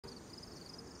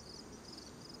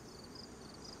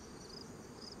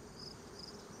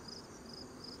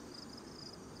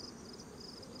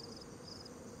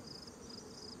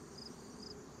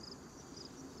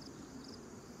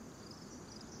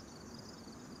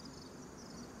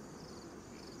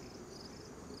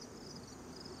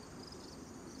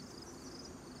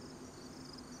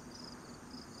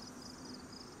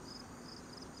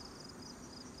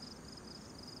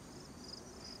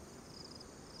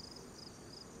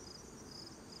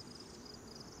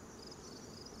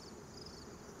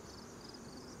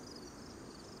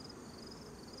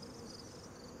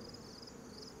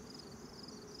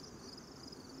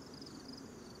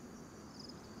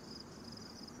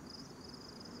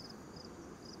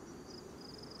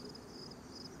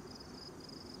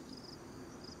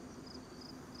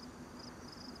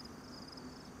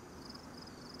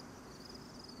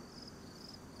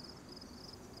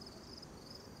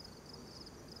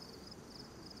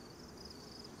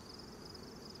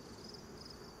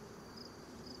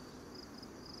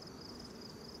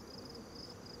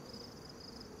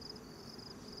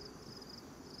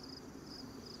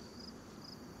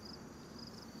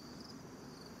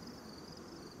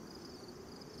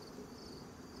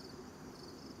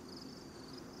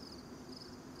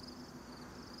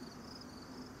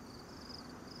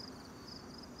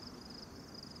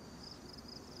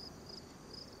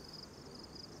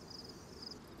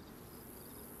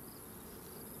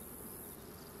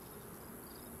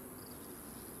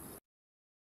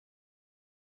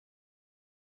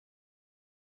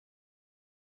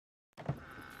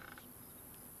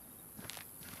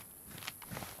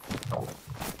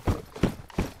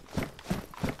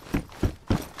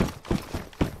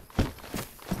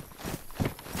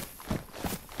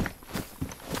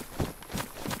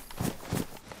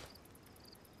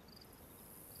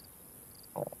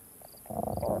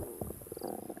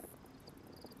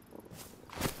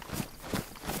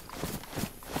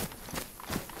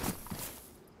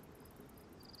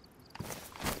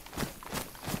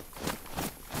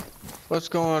What's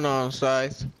going on,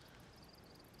 Scythe?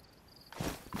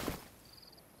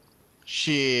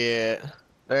 Shit.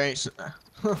 There ain't.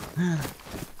 You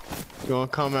wanna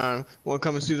come out? Wanna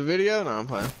come and see the video? No, I'm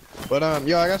playing. But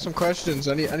yo, I got some questions.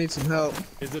 I need some help.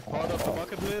 Is it part of the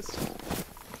bucket list?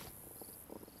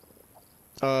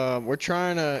 We're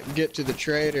trying to get to the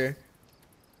trader.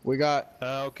 We got.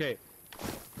 Okay.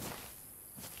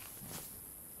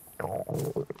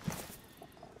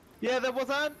 Yeah, that was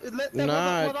on.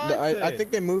 I think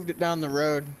they moved it down the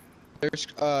road. There's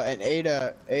an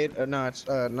Ada. No, it's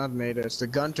not an Ada. It's the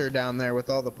Gunter down there with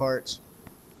all the parts.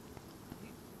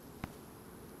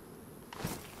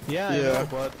 Yeah, I know,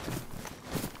 but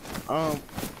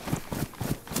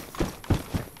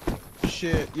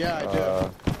shit. Yeah, I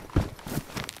do.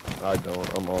 I don't.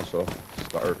 I'm also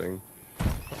starving.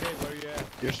 okay, where you at?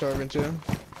 You're starving too?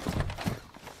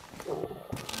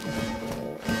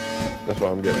 That's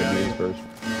why I'm getting these first.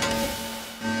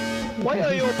 Why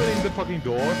are you opening the fucking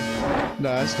door?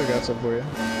 No, I still got some for you.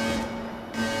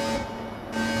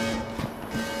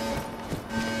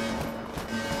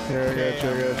 Here, I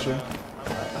got you.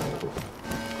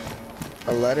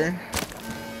 A letter?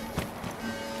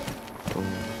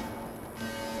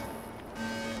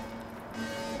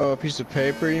 Oh, a piece of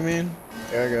paper, you mean?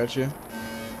 Yeah, I got you.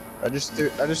 I just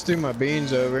threw my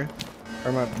beans over,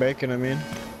 or my bacon, I mean.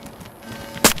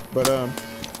 But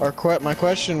my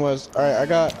question was, all right, I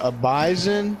got a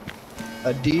bison,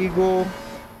 a deagle,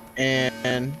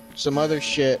 and some other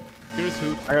shit. Here's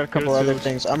food. I got a couple other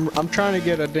things. I'm trying to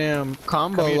get a damn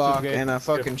combo lock and a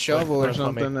fucking shovel or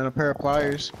something and a pair of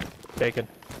pliers. Bacon.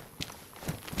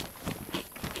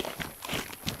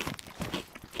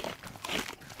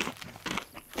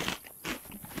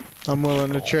 I'm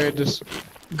willing to trade this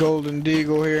golden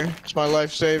deagle here. It's my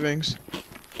life savings.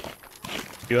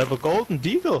 You have a golden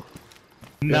deagle?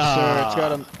 Yes,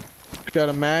 sir. It's got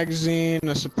a magazine, a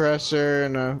suppressor,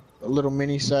 and a little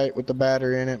mini sight with the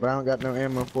battery in it, but I don't got no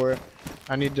ammo for it.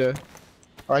 I need to.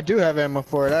 Oh, I do have ammo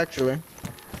for it actually.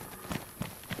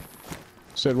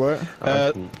 Said what?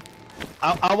 I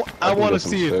want to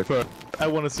see it first. I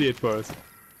want to see it first.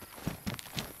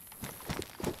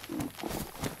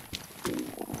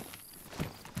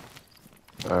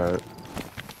 Alright.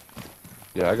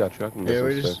 Yeah, I got you. I can get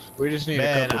we just need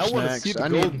man, a couple snacks. I want to see the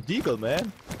golden deagle,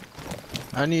 man.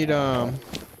 I need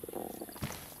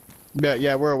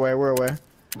Yeah, we're away.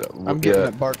 I'm getting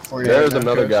that bark for you. There's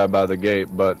another guy by the gate,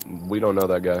 but we don't know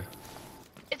that guy.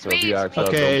 It's So me. if he acts up,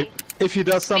 Okay, if he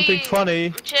does something Me. funny,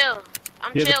 I'm chill.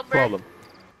 I'm here's chill, the bro. problem.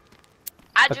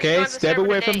 I just Okay, joined the step server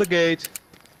away today. from the gate.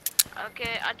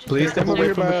 Okay, I just. Please joined step the away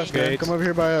server. from the us, man. gate. Come over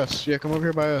here by us. Yeah, come over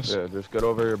here by us. Yeah, just get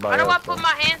over here by How do I us, put man.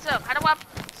 my hands up? How do I?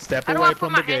 Step How do I away put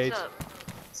from my the hands gate. up?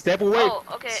 Step away. Oh,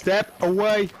 okay. Step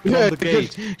away from Yeah, the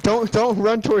gate. don't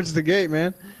run towards the gate,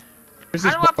 man. There's How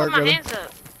this do I put bark my brother. hands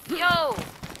up? Yo,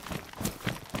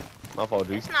 My fault,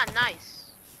 dude. it's not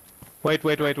nice. Wait.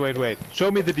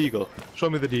 Show me the deagle. Show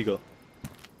me the deagle.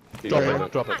 Drop Yeah.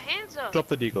 it. Drop My it. hands up. Drop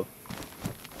the deagle.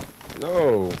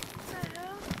 No. What the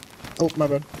hell? Oh, my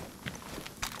bad.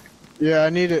 Yeah, I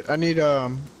need it. I need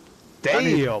Damn.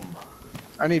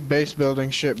 I need base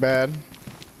building shit bad.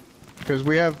 Because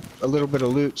we have a little bit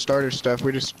of loot, starter stuff.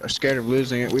 We just are scared of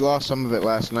losing it. We lost some of it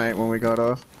last night when we got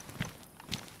off.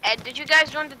 Ed, did you guys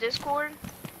join the Discord?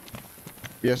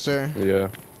 Yes, sir. Yeah.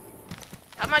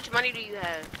 How much money do you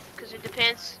have? Because it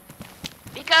depends.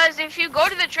 Because if you go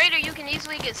to the trader, you can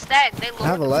easily get stacked. They lower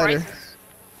have a the lighter. prices.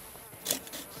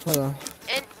 Hold on.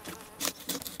 And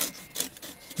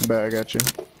Bet I got you.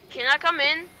 can I come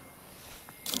in?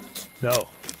 No.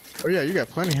 Oh yeah, you got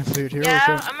plenty of food here.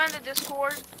 Yeah, I'm on the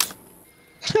Discord.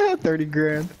 30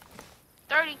 grand.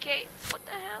 30K. What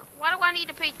the hell? Why do I need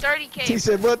to pay 30K? He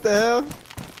said, what the hell?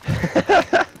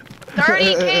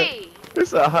 30K.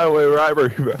 It's a highway robbery,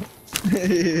 bro.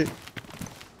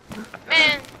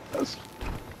 Man,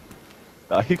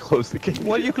 He closed the gate.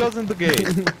 Why are you closing the gate?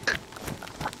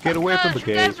 Get away from the because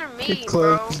you gate. guys are He mean,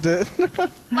 bro. closed it.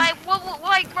 Like,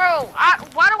 like, bro,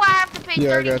 why do I have to pay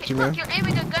Yeah, I 30K? got you, man. Look, you're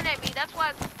aiming a gun at me. That's why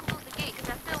I closed the gate,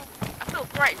 because I feel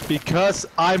threatened. Because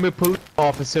I'm a police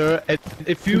officer, and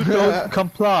if you don't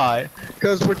comply,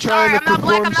 Because we're Sorry, trying to I'm not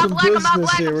black, perform I'm some not black, I'm not business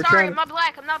black, here. I'm We're sorry, trying I'm to... not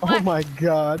black, I'm not black. Oh my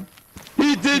god.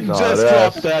 he didn't No, just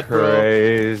drop that's that, bro.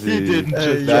 crazy. He didn't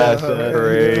just That's drop that.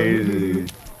 crazy.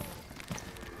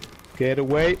 Get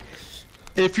away.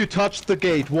 If you touch the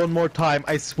gate one more time,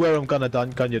 I swear I'm gonna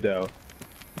gun you down.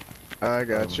 I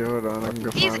got you. Hold on. I can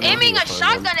go He's find aiming him. a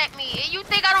shotgun at me, and you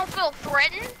think I don't feel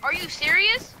threatened? Are you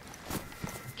serious?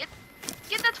 Get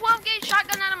the 12 gauge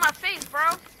shotgun out of my face, bro.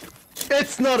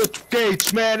 It's not a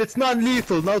gauge, man. It's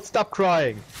non-lethal. Now stop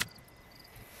crying.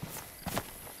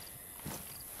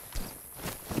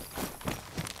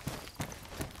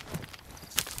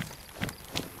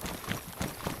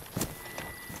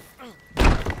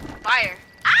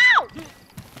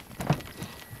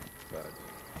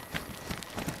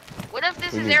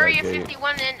 this We is need that Area gate.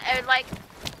 51 and like,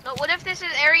 no, what if this is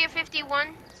Area 51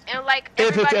 and like If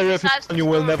it's everybody Area decides 51, to you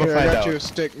will spawn? never Here, I find got you a out.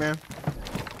 stick, man.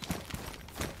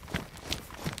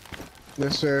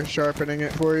 Yes, sir. Sharpening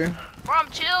it for you. Bro, I'm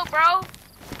chill, bro.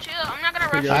 Chill. I'm not gonna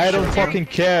rush. got I you. don't Area fucking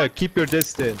care. Keep your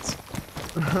distance.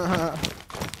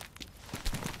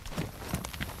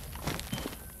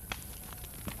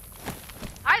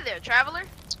 Hi there, traveler.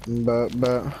 but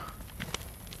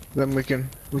then we can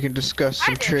discuss Hi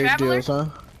some there, trade traveler. deals, huh?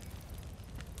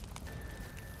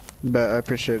 Bet I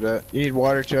appreciate that. You need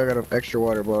water too? I got an extra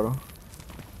water bottle.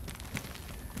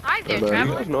 Hi there, Hello. You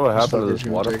traveler. guys know what happened to Fucker's this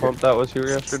gonna water take pump that was here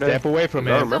yesterday? Step away from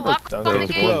I him. remember Welcome there to was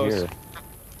the one game. here.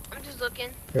 I'm just looking.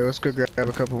 Hey, let's go grab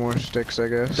a couple more sticks, I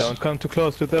guess. Don't come too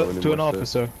close to Don't need an more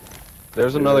officer.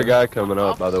 There's another guy coming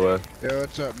up, by the way. Yo,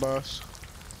 what's up, boss?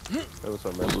 Hey, what's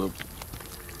up, man?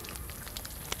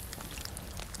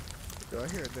 Yo, I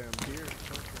hear a damn deer.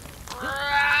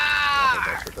 Rawr!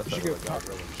 That's You another should guy, go-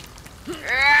 brother.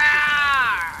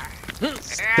 Rawr!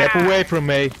 Step away from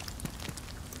me.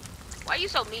 Why you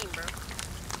so mean, bro?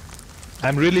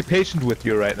 I'm really patient with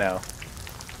you right now.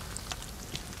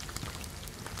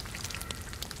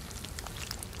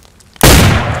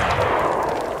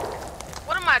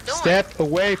 What am I doing? Step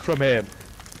away from him.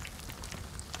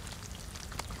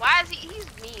 Why is he's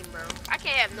mean, bro. I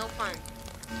can't have no fun.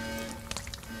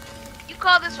 You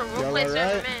call this a Y'all roleplay server,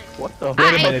 alright? man? What the? I Wait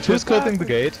a hate minute, who's closing the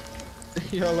gate?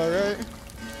 Y'all alright?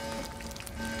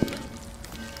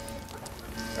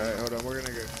 Alright, hold on, we're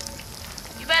gonna go.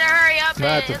 You better hurry up, Nah,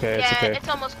 man. it's okay, it's Yeah, okay. it's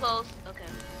almost closed. Okay.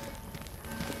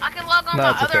 I can log on Nah,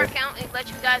 my it's other okay. account and let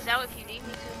you guys out if you need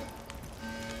me to.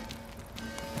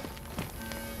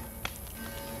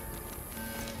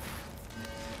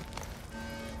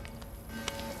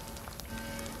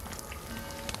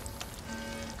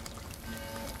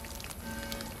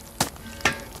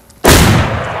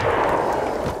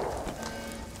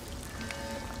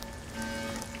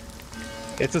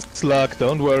 It's a slug,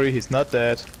 don't worry, he's not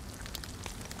dead.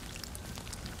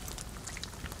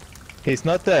 He's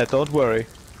not dead, don't worry.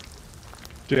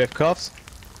 Do you have cuffs?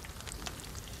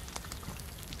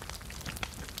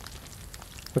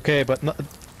 Okay, but not.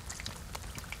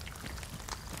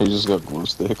 He just got glue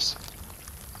sticks.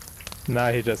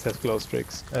 Nah, he just has glow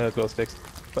sticks.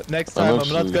 But next time I'm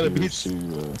not gonna be.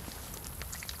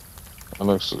 I'm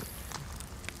actually.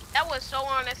 That was so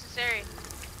unnecessary.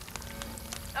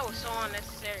 That was so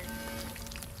unnecessary.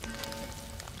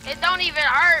 It don't even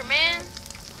hurt, man.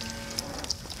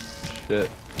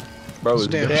 Shit. Bro, is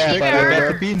Damn. Yeah, Stick but I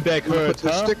there. got the beanbag You put hurt,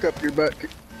 the huh? stick up your butt.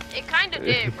 It kind of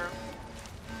did, bro.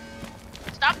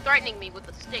 Stop threatening me with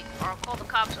the stick, or I'll call the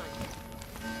cops on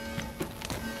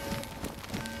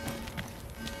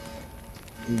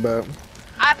you. But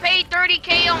I paid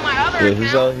 30K on my other Yeah, who's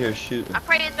account. out here shooting? I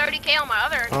paid 30K on my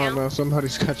other I don't account. know,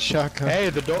 somebody's got shotgun. Hey,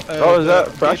 the door. Oh, is that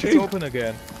the gate Freshie? is open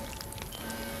again.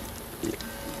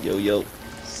 Yo, yo.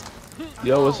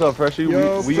 Yo, what's up, Freshie?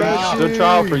 Yo, we Freshie. stood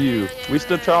trial for you. We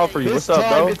stood trial for you. This What's up,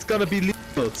 time bro? it's gonna be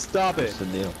legal. Stop it. What's the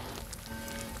deal?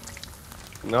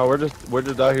 No, we're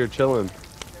just out here chilling.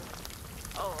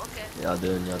 Oh, okay. Y'all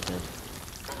doing y'all thing.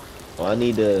 Well, I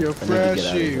need to Yo, get out of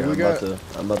Freshie, here. we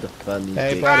I'm about to find these Hey,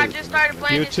 gates. Bro, I buddy. just started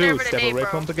playing You this too, server step today, away bro.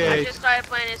 from the I gate. just started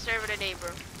playing this server today, bro.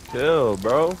 Chill,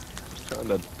 bro. Just trying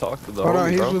to talk to the Hold homie, on,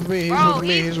 he's bro. with me, he's Bro, with me,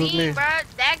 he's he's with mean, me. bro.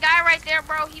 That guy right there,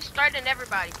 bro, he's starting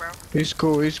everybody, bro. He's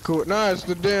cool, he's cool. Nah, it's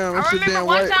the damn, I it's the remember damn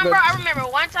one white. time, bro. that- I remember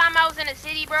one time I was in a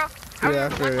city, bro. Yeah, I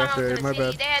remember feel one you, time I I feel was you, in my a city.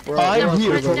 bad. They had We're to all- I'm we're all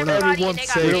here cool, for but we're not- everybody, and everyone's they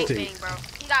got safety. everything, bro.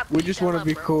 He got We beat just them want to up,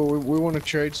 be bro. cool. We want to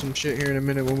trade some shit here in a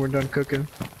minute when we're done cooking.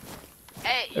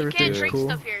 Hey, you can't Everything's trade cool.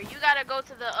 stuff here. You gotta go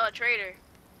to the trader.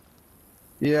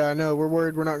 Yeah, I know. We're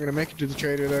worried we're not gonna make it to the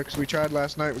trader though, 'cause we tried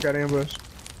last night. We got ambushed.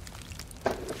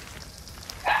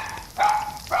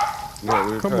 Yeah,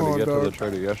 we were Come trying on, to get to dog. the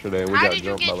trader yesterday, and we How got did you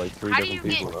jumped by get? like 3 How do you different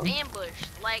get people. Though. ambushed?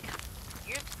 Like,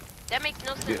 you're. That makes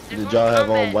no sense. There's Did no y'all have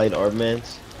on combat. white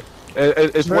armbands?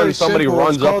 It's very when somebody simple.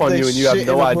 runs It's up called on they you and you have sit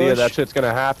no in a idea bush. that shit's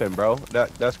gonna happen, bro.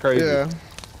 That's crazy. Yeah.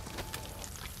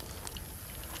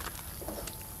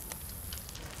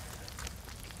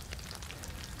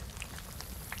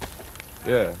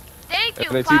 Yeah. Thank you,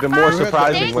 And it's Papa. even more Go ahead,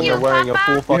 surprising Thank when you, they're wearing a Papa.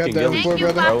 full You fucking had that ghillie before,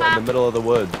 suit, brother? bro, in the middle of the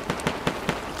woods.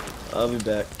 I'll be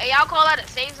back. Hey, y'all call that a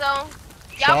safe zone?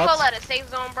 Y'all call Shots? that a safe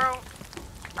zone, bro?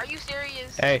 Are you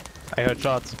serious? Hey, I heard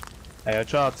shots. I heard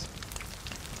shots.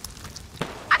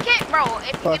 I can't, bro. If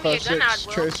you give me a gun, I 556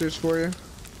 will. tracers for you.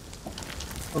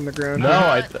 On the ground. No,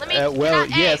 I. Let me- Well,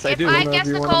 can I- yes, hey, I do. If I Whenever guess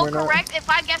you the want 'em or code not. correct, if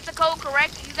I guess the code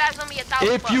correct, you guys owe me $1,000.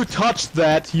 If you touch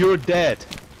that, you're dead.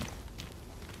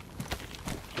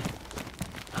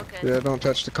 Okay. Yeah, don't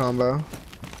touch the combo.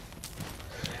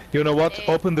 You know what?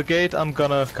 Hey. Open the gate, I'm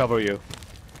gonna cover you.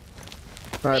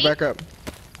 Alright, Me? back up.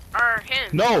 Or him?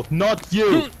 No, not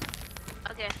you!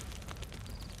 Okay.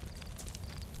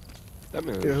 That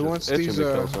man Yeah, is who just wants itching these, to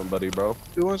kill somebody, bro.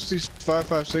 Who wants these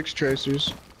 5.56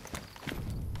 tracers?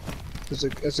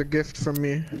 It's a gift from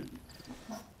me.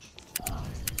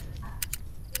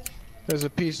 As a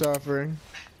peace offering.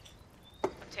 A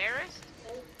terrorist?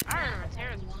 I remember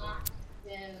terrorist before.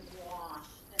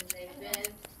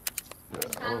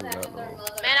 I don't got no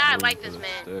Man, I room like for this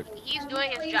man. stick. He's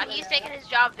doing his job. He's taking his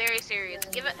job very serious.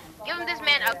 Give him this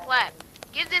man a clap.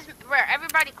 Give this, bro.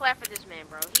 Everybody clap for this man,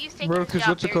 bro. He's taking Bro, his 'cause job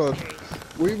what's it very called?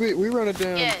 serious. We run a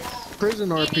damn Yes. prison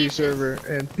He RP needs this. server,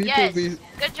 and people Yes. be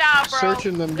Good job, bro.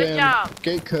 searching them Good damn job.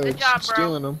 gate codes, job, bro.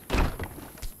 stealing them.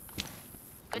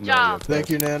 Good No, job. Thank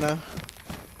you, Nana.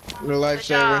 You're a Good lifesaver.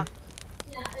 job.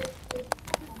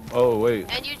 Oh wait,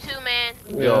 And you too, man.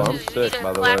 Yo, You I'm too. You sick, need to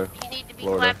by the clap. way. You need to be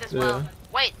Florida. clapped as well.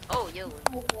 Wait. Oh, yo.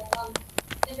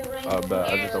 I bet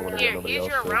I just don't want to get nobody Here's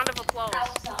else your sick. round of applause.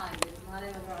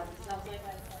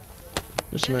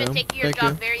 Yes, You've been ma'am. taking your Thank job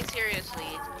you. very seriously,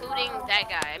 including that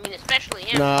guy. I mean, especially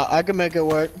him. Nah, I can make it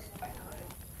work.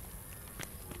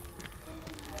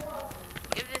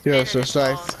 Give this Yo, man so an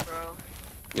applause, Scythe. bro.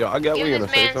 Yo, I get Give what you're this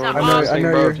gonna say, man Tony. some I'm applause. saying, I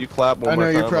know bro, you're- if you clap one I know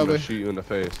more you're time, I'm probably- gonna shoot you in the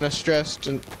face. Not stressed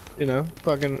and, you know,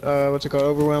 fucking, what's it called,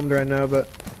 overwhelmed right now, but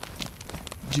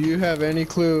do you have any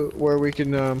clue where we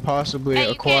can possibly Hey,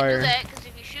 you can't do acquire that, because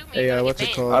if you shoot me, a, you're gonna what's get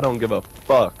it banned. called? I don't give a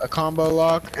fuck. A combo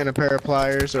lock and a pair of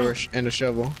pliers or and a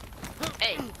shovel?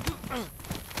 Hey,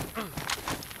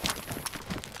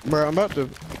 Bro, I'm about to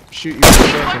shoot you. he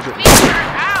punched me, sir.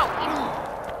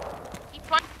 Ow! He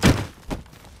punched.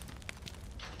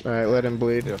 Alright, let him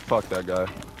bleed. Yeah, fuck that guy.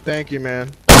 Thank you, man.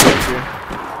 Thank you.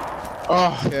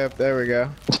 Oh, yep, there we go.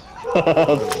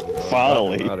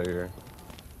 Finally. Out of here.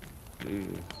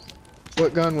 Jeez.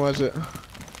 What gun was it?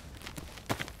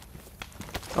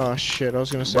 Oh shit, I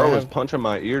was gonna say. Bro I was have- punching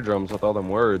my eardrums with all them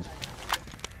words.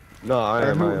 No, I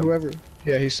am. Whoever.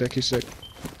 Yeah, he's sick, he's sick.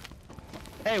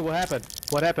 Hey, what happened?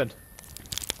 What happened?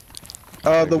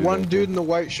 The you, one thank dude you. in the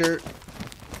white shirt.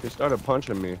 He started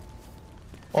punching me.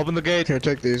 Open the gate. Here,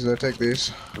 take these, though, take these.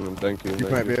 Thank you. You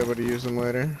Thank might you. be able to use them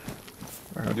later.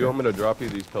 Do you want me to drop you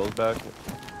these pills back?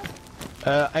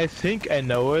 I think I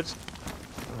know it,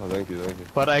 Oh, thank you, thank you.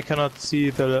 but I cannot see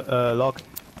the lock.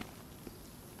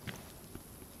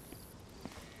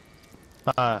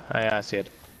 I see it.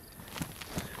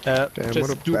 Damn, what a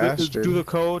Just do bastard. the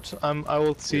code. I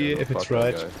will see Yeah, no, if it's fuck that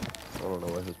right. guy. I don't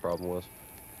know what his problem was.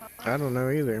 I don't know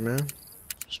either, man.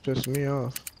 It's pissing me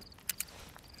off.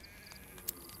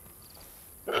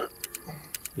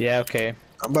 Yeah, okay.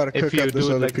 I'm about to If cook you up this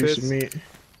do it other like piece this- of meat.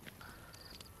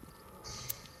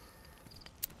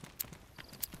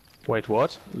 Wait,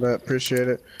 what? But appreciate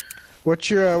it. What's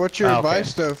your Okay.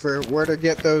 advice though for where to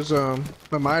get those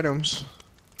them items?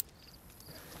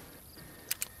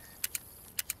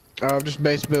 Just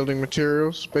base building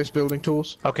materials, base building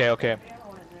tools. Okay, okay.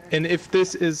 And if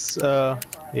this is,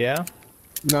 yeah?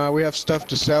 No, we have stuff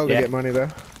to sell to Yeah. get money though.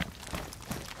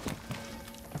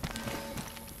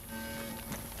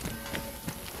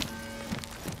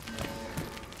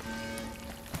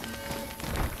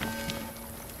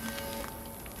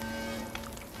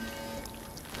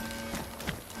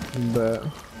 But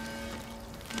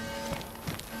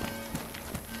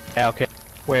Yeah, okay.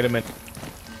 Wait a minute.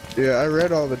 yeah, I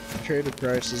read all the traded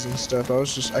prices and stuff.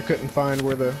 I couldn't find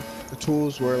where the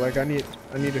tools were. Like I need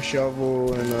a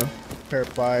shovel and a pair of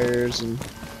pliers and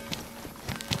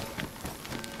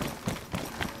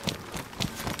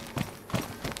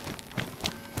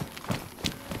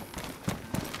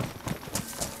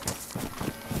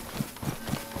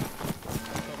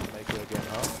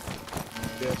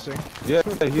yeah, see.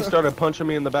 Yeah, he started punching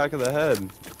me in the back of the head.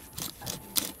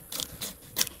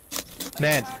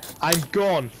 Man, I'm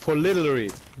gone for literally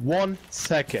 1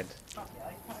 second.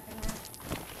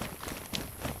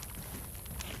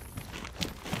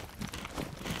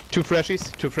 Two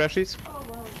freshies, two freshies.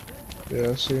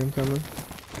 Yeah, I see him coming.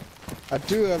 I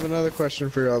do have another question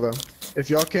for y'all though. If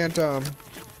y'all can't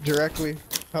directly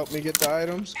help me get the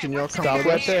items, can y'all come Stop with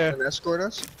right us there. and escort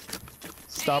us?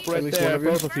 Stop At right least one there, of you?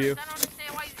 both of you. I don't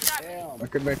understand why you shot me. I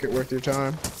could make it worth your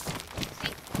time.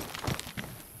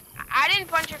 I didn't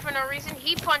punch her for no reason.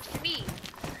 He punched me.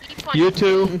 He punched You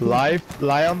two, me.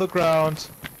 lie on the ground.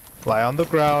 Lie on the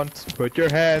ground. Put your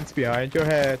hands behind your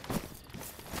head.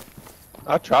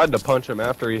 I tried to punch him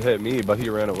after he hit me, but he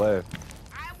ran away.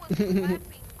 I was clapping with my hands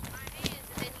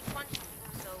and then he punched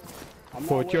me. So,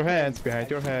 Put your hands behind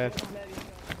your head.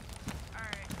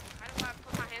 alright. How do I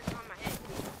put my hands on my head?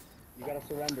 You gotta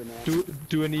surrender, man.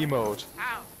 Do an emote.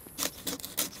 Ow.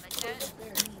 Like that?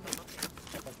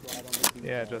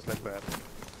 Yeah, just like that.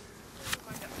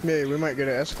 Yeah, we might get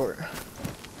an escort.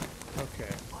 Okay.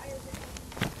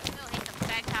 still hate the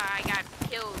fact how I got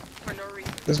killed for no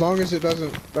reason. As long as it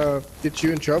doesn't get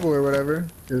you in trouble or whatever.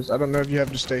 Because I don't know if you have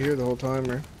to stay here the whole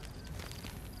time or.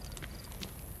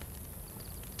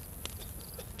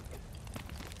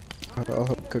 I'll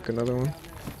help cook another one.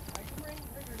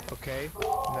 Okay.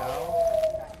 Now,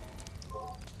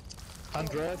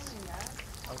 Andres,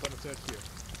 I'm gonna search you.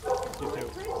 You too.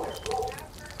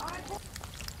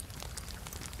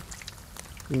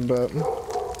 But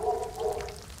oh,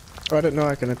 I didn't know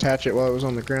I can attach it while it was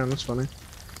on the ground. That's funny.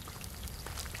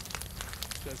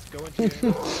 Just go into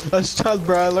your That's tough,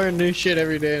 bro. I learn new shit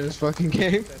every day in this fucking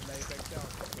game. then lay back down,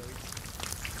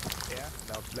 please. Yeah.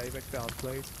 Now lay back down,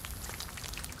 please.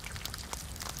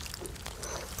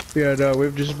 Yeah, no,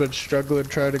 we've just been struggling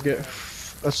trying to get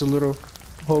us a little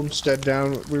homestead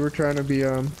down. We were trying to be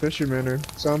fishermen or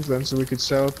something so we could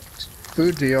sell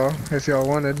food to y'all if y'all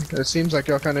wanted. It seems like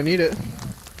y'all kind of need it.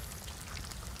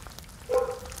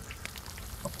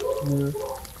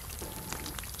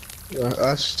 Yeah,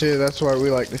 us too. That's why we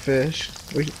like to fish.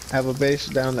 We have a base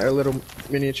down there, a little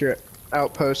miniature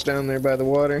outpost down there by the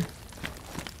water.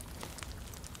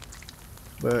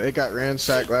 But it got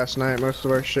ransacked last night. Most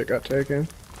of our shit got taken.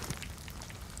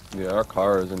 Yeah, our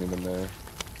car isn't even there.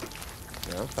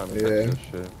 Yeah, I'm trying to Yeah. fix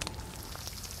this shit.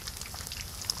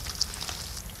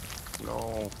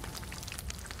 No.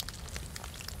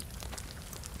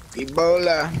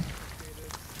 Ebola.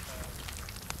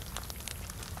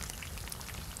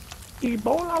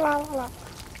 Ebola la la la.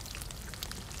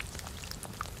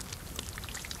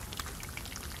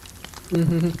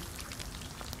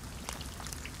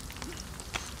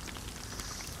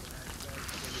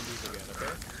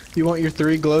 You want your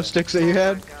 3 glow sticks that you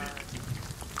had? Oh my God.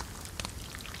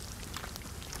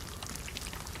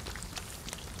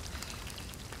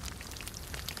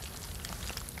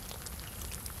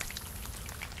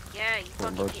 Yeah, you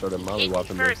When fucking Bert started hit me mollywopping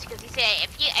me. first because he said,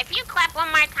 if you clap one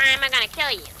more time, I'm gonna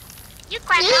kill you. You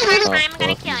clap one more time, I'm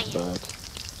gonna kill you.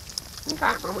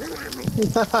 Clap one more time, I'm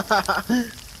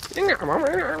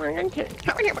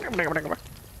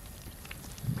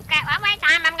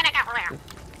gonna kill you.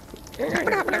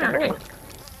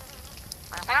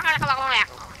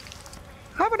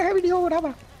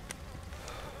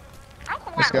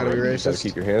 It's gotta be You gotta racist.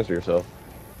 keep your hands to yourself.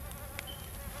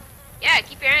 Yeah,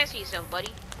 keep your hands to yourself, buddy.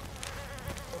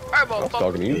 I was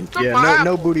talking to you. Yeah,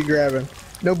 no booty grabbing.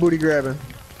 No booty grabbing.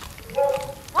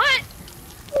 What?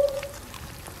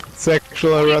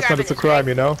 Sexual What are you harassment grabbing is a his crime,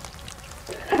 you know?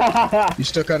 You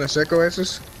still kind of sick,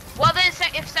 Oasis? Well then,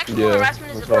 if sexual Yeah,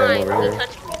 harassment is a that's why I'm crime, over he here.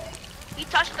 touched me. He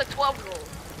touched the 12-year-old.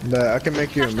 Nah, I can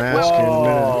make you a mask in a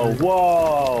Whoa, minute.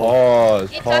 whoa. Pause,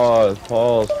 He touched- pause,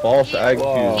 pause. False He-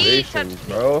 accusations, touched-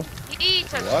 bro. He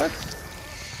touched me. What?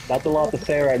 That's a lot to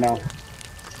say right now.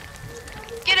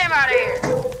 Get him out of here.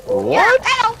 What?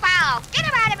 Pedophile! Get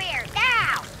him out of here!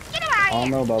 Now! Get him out I of don't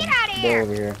here! know about Get out of Bill here!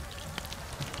 over here.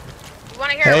 You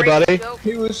wanna hear Hey, a racist buddy. joke?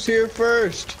 He was here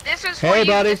first. This is for Hey, you.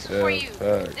 buddy. This is for Yeah, you.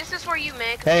 facts. This is for you,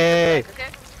 man. Hey, Okay?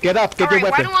 get up, get Alright,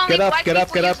 your why weapon. do only Get up, black get up,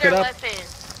 people get use up, get their up. left hand?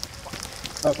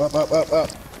 Up, up, up, up, up.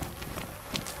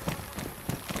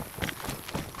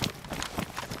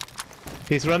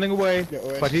 He's running away, Yeah,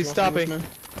 Oasis, but he's you want some of this, stopping. man?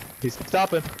 He's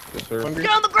stopping. Yes, sir. Hungry?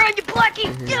 Get on the ground, you blackie!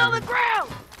 Get on the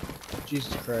ground!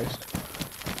 Jesus Christ.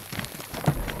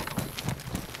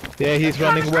 Yeah, he's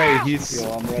running away. He's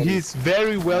Yo, I'm ready. he's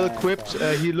very well Alright, equipped.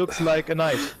 He looks like a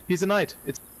knight. He's a knight.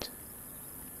 It's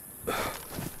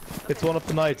one of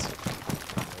the knights.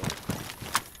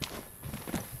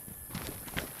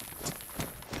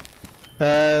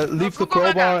 Leave the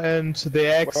crowbar and the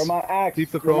axe. Where my axe?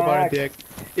 Leave the Where my crowbar and axe? the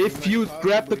axe. If you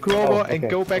grab the crowbar and okay,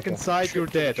 go back okay. inside, you're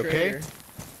dead. Okay? Traitor.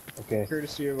 Okay,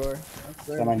 Courtesy of our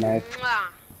got my knife. Mwah.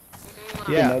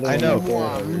 Yeah, Another I one know.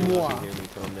 right there.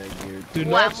 Do Mwah,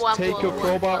 not mwah, take mwah, your mwah,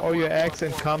 crowbar mwah, or your mwah, axe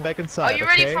and mwah. come back Are inside. you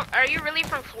Okay? ready from? Are you really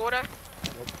from Florida?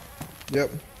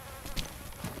 Yep. Nice.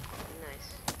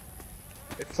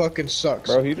 It fucking sucks.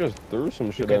 Bro, he just threw some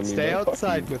You shit can at me. stay man. Fuck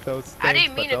outside you. with those things, I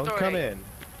didn't mean but to don't throw come it. in.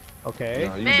 Okay?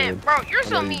 No, you Man, did. bro, you're I so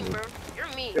know you mean, did. bro. You're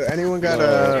mean. Yo, anyone got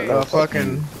No, a fuck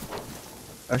fucking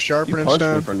a You sharpening punched me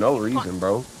stone? for no reason,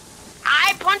 bro.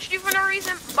 I punched you for no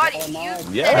reason, buddy. Oh, no. You.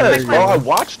 Yes, you bro. go. I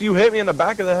watched you hit me in the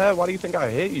back of the head. Why do you think I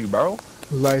hit you, bro?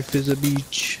 Life is a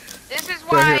beach. This is Yeah,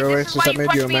 why. here, This is Oasis, why I you made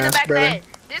punched you a me in the mask, back of the brother. head.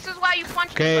 This is why you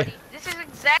punched me, Okay. buddy. This is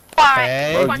exactly why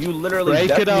Hey. you Bro, punched you me. literally Break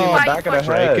decked it me in the up. back of the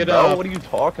Break head, it bro. up. What are you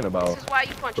talking This about? is why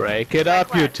you punched me. Break it Black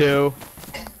up, you flag. two.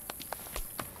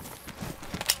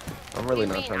 I'm really You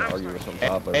not mean trying to I'm argue with some sorry.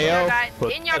 topic. Hey, Your yo, guy- put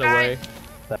didn't your that guy- away.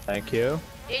 Thank you.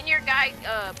 Didn't your guy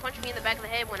punch me in the back of the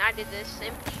head when I did this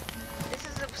empty? This is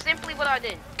simply what I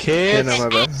did. Yeah, Kids, no, my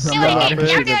bad. Hey, I'm not hey, gonna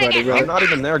shoot hey, nobody, hey, bro. I'm not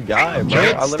even their guy, bro.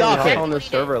 Kid, I literally stop hopped it. on this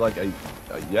server like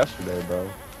yesterday, bro.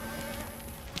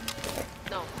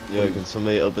 No, Yo, can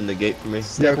somebody open the gate for me?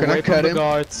 step can I away cut from the him?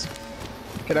 guards.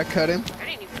 Can I cut him? I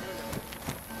didn't even do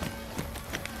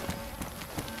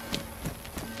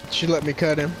that. She let me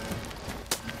cut him.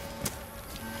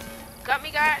 Cut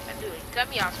me, guy. Dude, cut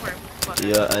me. I swear. Fuck.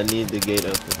 Yeah, I need the gate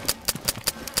open.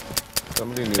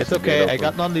 Somebody needs It's to okay, get I open.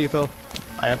 got non-lethal.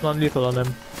 I have non-lethal on him.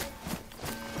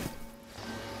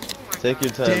 Oh my Take God.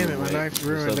 your time. Damn it, and my wait. knife's Just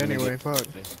ruined open the anyway, gate. fuck.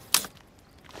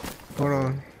 Hold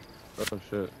on. Oh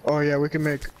shit. Oh yeah, we can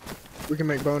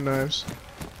make bone knives.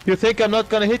 You think I'm not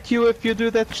gonna hit you if you do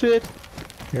that shit?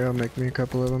 Yeah, I'll make me a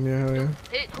couple of them. Yeah, hell yeah.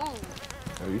 Hit who?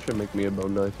 Oh, you should make me a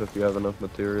bone knife if you have enough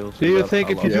materials. Do you think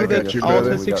if you Yeah, I do got that you,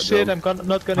 brother. autistic shit, I'm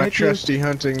not gonna My hit you? trusty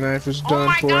hunting knife is Oh done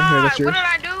my for. Here, God! that's What yours. did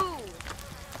I do?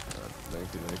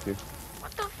 Thank you.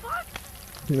 What the fuck?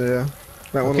 Yeah,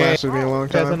 that one Okay. lasted me a long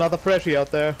There's time. another freshie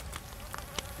out there.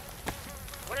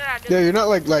 What did I do? Yeah, you're not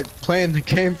like playing the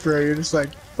game for her. You're just like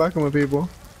fucking with people.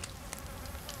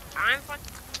 I'm fucking.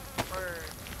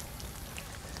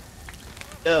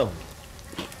 Yo,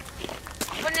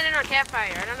 I'm putting it in on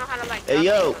campfire. I don't know how to like. Hey, drop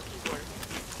yo. it on keyboard.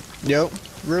 Yo,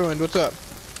 ruined. What's up?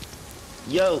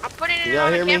 yo, I'm putting it Can in y'all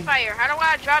on hear a me? campfire. How do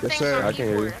I drop Yes, things sir. on I can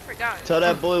hear keyboard? you. I forgot. tell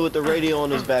that boy with the radio on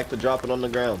his back to drop it on the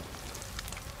ground.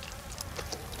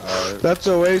 Alright. That's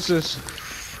Oasis.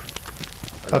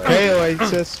 Okay,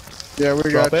 Oasis. Yeah, we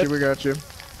Drop got it. you. We got you.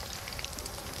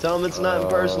 Tell him it's nothing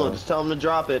personal. Just tell him to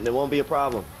drop it and it won't be a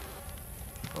problem.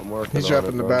 I'm working He's on dropping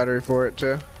it, the bro. battery for it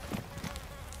too.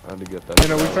 I had to get that. You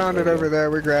know, we shit out found of it the over there.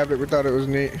 We grabbed it. We thought it was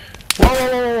neat. Whoa, whoa,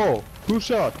 whoa, whoa! Who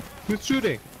shot? Who's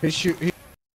shooting? He